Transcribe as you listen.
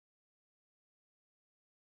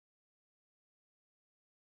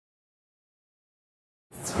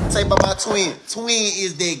tell you about my twin. Twin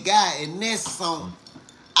is that guy, and that's something.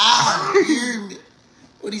 You hear me?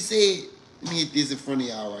 What he said? Let me hit this in front of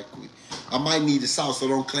y'all right quick. I might need the sauce, so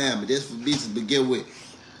don't clam it. That's for bitches, but get with.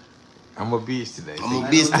 I'm a beast today. I'm a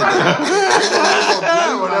beast today.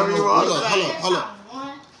 Whatever you want. Hold up.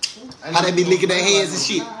 How they be licking their hands and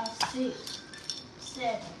shit? 6,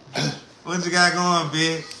 7. What you got going,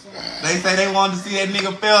 bitch? They say they want to see that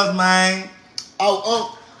nigga Phelps, man.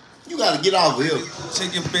 Oh, you gotta get off of here.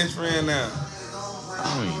 Check your best friend now.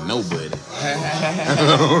 I don't even know buddy. I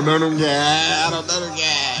don't know them guys.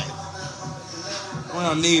 We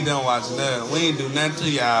don't need them watching that. We ain't do nothing to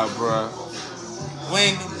y'all, bro. We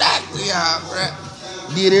ain't do nothing to y'all, bro.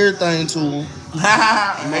 Did everything to him.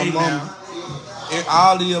 Hey, now.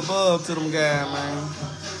 All the above to them guys, man.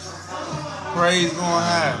 Praise going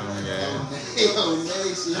high. I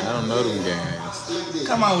don't know them guys.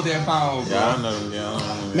 Come on with that phone, bro. Yeah, I don't know them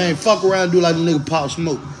guys. Man, fuck around and do like the nigga Pop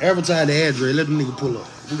Smoke. Every time they address, let the nigga pull up.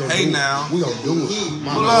 Hey, now. We gonna do it.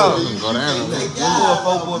 Pull up. Go down.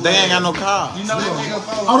 They ain't got no car. You know that nigga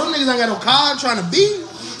Oh, them niggas ain't got no car trying to be.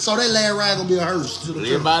 So they last ride gonna be a hearse.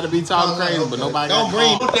 Everybody be talking crazy, but nobody don't got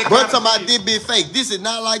bring. Bro, talking about this big fake. This is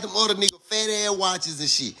not like them other nigga fat ass watches and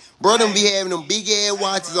shit. Bro, them be having them big ass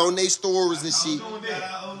watches on their stories and shit.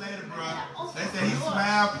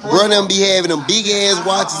 Bro, them be having them big ass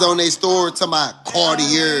watches on their story talking about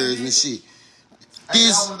Cartiers and shit.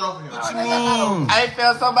 This. What you mean? I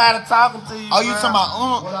felt somebody talking to you. Oh, you talking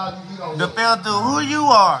about the Phelps dude. Who you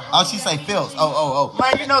are? Oh, she say Phelps. Oh.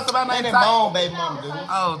 Man, you know somebody named Bone, baby mama, dude.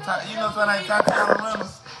 Oh, you know somebody named Tatiana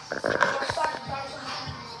Reynolds?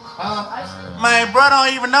 Man, bro,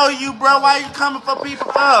 don't even know you, bro. Why you coming for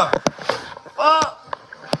people for?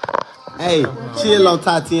 Hey, chill on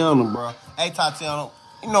Tatiana, bro. Hey, Tatiana,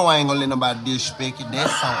 you know I ain't gonna let nobody disrespect you.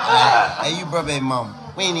 That's something. Hey, you bro, baby mama.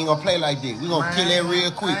 We ain't even gonna play like that. We gonna kill that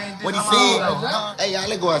real quick. What he said? Hey, y'all,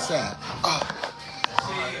 let's go outside.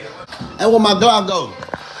 Hey, where my dog go?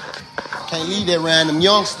 Can't leave that around them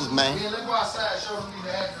youngsters, man. Yeah, let's go outside. Show them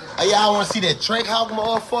the address. Hey, y'all wanna see that Trek Hawk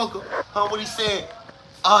motherfucker? Huh? What he said?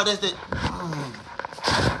 Oh, that's that.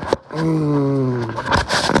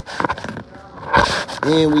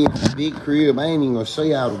 Man, we in the big crib. I ain't even gonna show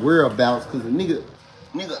y'all the whereabouts, cause the nigga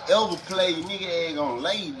ever play, nigga ain't gonna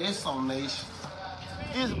lay this on this.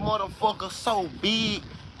 This motherfucker so big.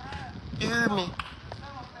 You hear me?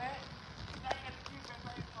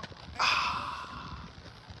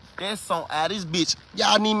 That's on out this bitch.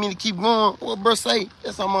 Y'all need me to keep going. What bro say?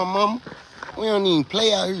 That's on my mama. We don't even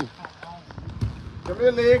play out here. Come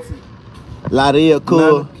here, Lexi. Lydell,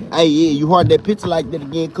 cuz. Hey, yeah, you hard that picture like that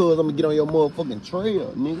again, cuz. I'm gonna get on your motherfucking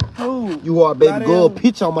trail, nigga. Who? You hard, baby Lydell. girl,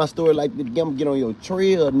 pitch on my story like that again. I'm gonna get on your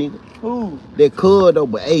trail, nigga. Who? That cuz, though,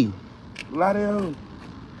 but hey. Lydell.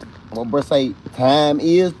 My bro say, time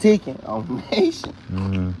is ticking on Nation.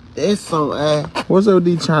 That's something. What's up with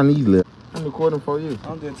these Chinese lips? I'm recording for you.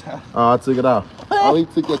 I'm just tired. Oh, I took it off. Oh, he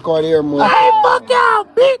took that Cartier motherfucker. Hey, fuck y'all,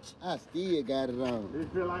 bitch. I still got it on. You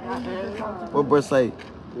feel like I had it? What bro say?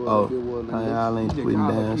 Y'all ain't putting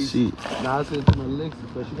down shit. Nah, I said to my Lexi,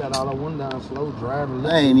 because she got all her one down slow driving.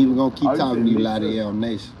 I ain't even gonna keep talking to you like that on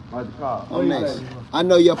Nation. On On Nation. I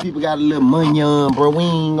know y'all people got a little money on, bro. We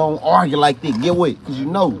ain't gonna argue like that. Get what? Cause you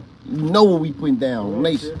know what we putting down on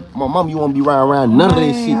Nation. My mom, you won't be riding around none of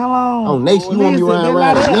that shit. On Nation, you won't be riding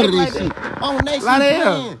around none of that shit. On Nation,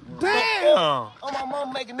 Lydell. Damn. Oh, my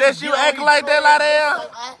mom making That you acting like that, Lydell?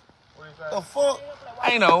 The fuck?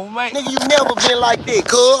 Ain't no, man. Nigga, you never been like that,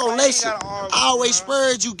 cuz. On Nation, I always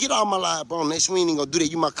spurred you. Get off my life, bro. On Nation, we ain't gonna do that.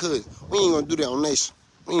 You my cousin. We ain't gonna do that on Nation.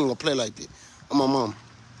 We ain't gonna play like that. On my mom.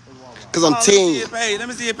 Cause I'm telling you. Let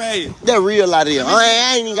me see it pay. That real out there.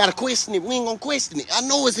 I ain't even gotta question it. We ain't gonna question it. I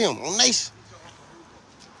know it's him on Nation.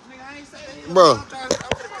 Bro.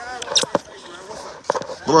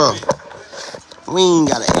 We ain't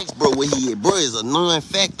gotta ask bro where he at. Bro is a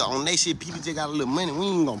non-factor on that shit. People just got a little money. We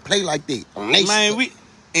ain't gonna play like that on that Man, shit.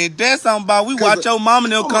 and that's something about we watch your mama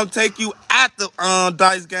and them come take you out the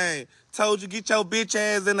dice game. Told you get your bitch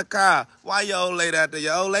ass in the car. Why your old lady out there?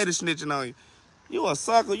 Your old lady snitching on you. You a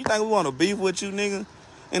sucker. You think we want to beef with you, nigga?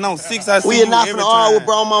 And on 6, I see we you not every finna time. argue,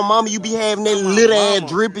 bro. My mama, you be having that little ass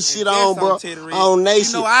dripping shit on, bro. On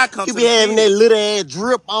Nation. You know I come you to be the having city. that little ass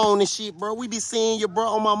drip on and shit, bro. We be seeing you, bro.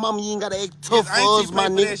 On my mama, you ain't gotta act tough for us, my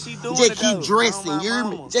nigga. Just keep dressing, you hear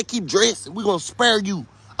me? Just keep dressing. We gonna spare you.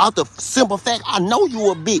 Out the simple fact, I know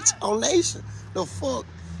you a bitch on Nation. The fuck?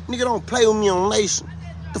 Nigga, don't play with me on Nation.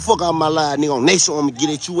 The fuck out my life, nigga. On Nation, I'm gonna get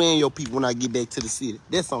at you and your people when I get back to the city.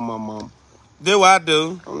 That's on my mama. Do what I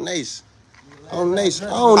do. On Nation. On Nation.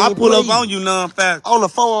 I pull up on you non-fact. On the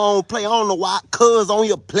phone, I don't play. I don't know why. Cuz on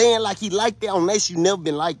here playing like he like that. On Nation, you never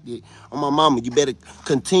been like that. On my mama, you better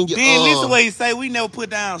continue. Then listen what he say. We never put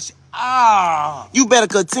down shit. You better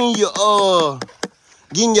continue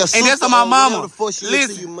getting your sister. And that's on my mama.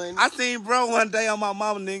 Listen, I seen bro one day on my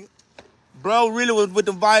mama, nigga. Bro really was with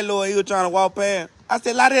the Vilo. He was trying to walk past. I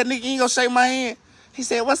said, "Lot of that nigga ain't gonna shake my hand." He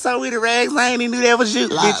said, "What's up with the rags? I ain't even knew that was you."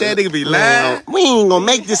 Bitch, that nigga be lying. We ain't gonna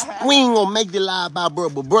make this. We ain't gonna make the lie about bro.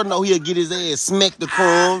 But bro know he'll get his ass smack the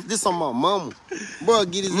crumbs. This on my mama. Bro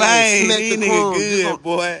get his ass smack the crumbs. Good,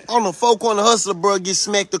 boy. On the folk on the hustler, bro get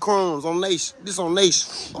smacked the crumbs on Nation. This on Nation.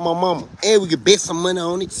 On my mama. And we can bet some money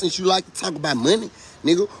on it since you like to talk about money.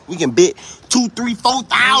 Nigga, we can bet 2, 3,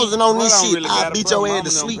 4,000 on this shit. I'll beat your ass to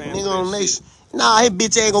sleep, nigga, on Nation. Nah, his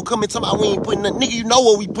bitch ass gonna come and tell me we ain't putting nothing. Nigga, you know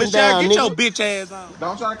what we putting down, get nigga. Your bitch ass on.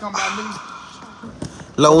 Don't try to come by me.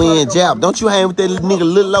 Lo'End Jap. Don't you hang with that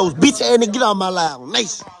nigga Lil Lowe's. Bitch ass nigga, get off my live.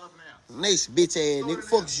 Nation. Nation, bitch ass nigga.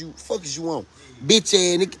 Fuck is you on. Bitch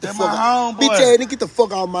ass nigga, get the fuck out. Bitch ass nigga, get the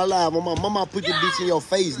fuck out of my live. My mama put your bitch in your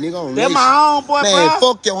face, nigga, on Nation. That my homeboy, man,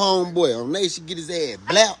 bro. fuck your homeboy. On Nation, get his ass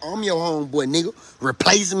black. I'm your homeboy, nigga.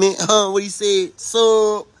 Replacement, what he said?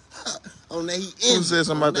 Sub. On that, he in. Who said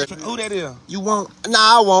something about that? Who that is? You won't?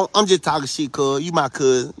 Nah, I won't. I'm just talking shit, cuz. You my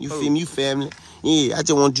cousin. You feel me? You family. Yeah, I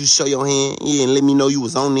just want you to show your hand. Yeah, and let me know you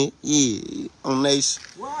was on it. Yeah, on Nation.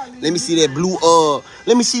 Let me see that blue,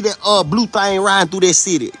 blue thing riding through that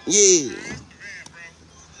city. Yeah.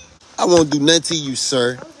 I won't do nothing to you,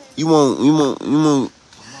 sir. You won't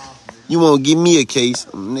give me a case.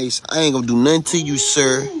 Nation. I ain't gonna do nothing to you,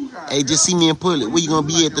 sir. Hey, just see me in public. Where you gonna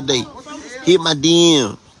be at today? Hit my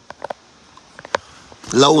DM.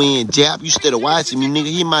 Lo'End Jap, you instead of watching me,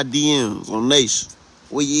 nigga, hit my DMs on Nation.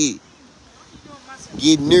 Where you at?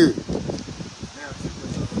 Get near.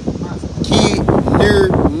 Get near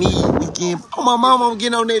me. Weekend. Oh, my mama, I'm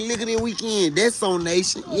getting on that liquor this weekend. That's on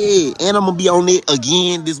Nation. Yeah, and I'm gonna be on it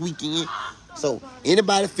again this weekend. So,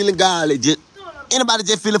 anybody feeling godly, anybody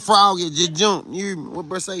just feeling froggy, just jump. You hear me? What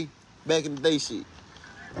bro say? Back in the day shit.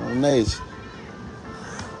 On Nation.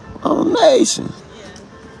 On Nation.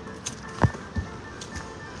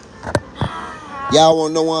 Y'all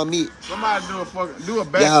wanna know where I'm at? Somebody do a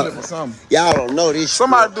backflip or something. Y'all don't know this.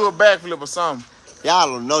 Somebody do a backflip or something. Y'all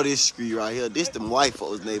don't know this street right here. This them white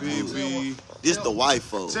folks neighborhood. This the white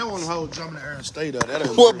folks. Tell one of them hoes jump in the air and stay there.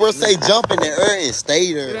 What bro say? Jump in the air and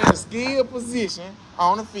stay there. It ain't a skill position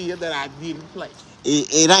on the field that I didn't play.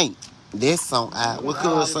 It ain't. That's something. What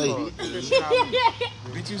could I say?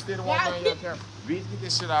 Bitch, you still the one on your camera. Bitch, get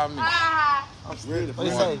this shit out of me. I'm still the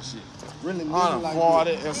one shit. Really, I'm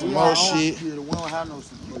party and some more shit.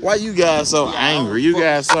 Why you guys so angry? You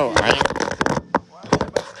guys so angry.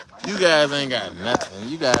 You guys ain't got nothing.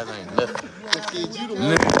 You guys ain't nothing.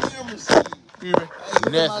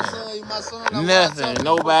 Nothing.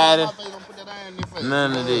 Nobody.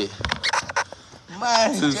 None of this.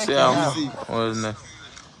 Two seven. What is that?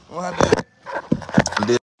 What happened?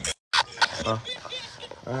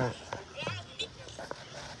 Alright.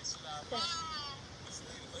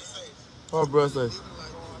 What bro say?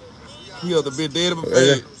 He got the bit dead in my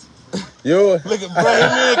face. Yo. Look at bro, he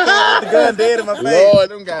with the gun dead in my face. Lord,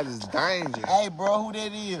 them guys is dangerous. Hey, bro, who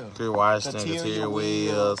that is? Terry Washington, Katia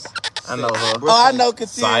Wells. I know her. Oh, I know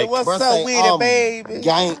Katia. What's up with it, baby?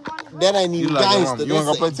 Gang, that ain't even gangster. You wanna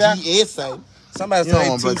go play tackle? GSA. Somebody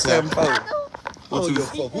say 274. What you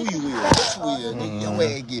fuck? Who you with? What you with? Nigga, your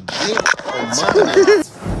ass get big for money.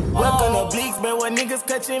 Welcome to Bleaks, man, where niggas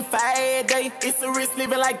catching fire day. It's a risk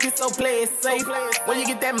living like this, so play it safe. When you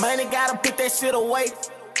get that money, gotta put that shit away.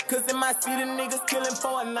 Cause in my city, niggas killing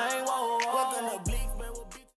for a name. Welcome to Bleaks.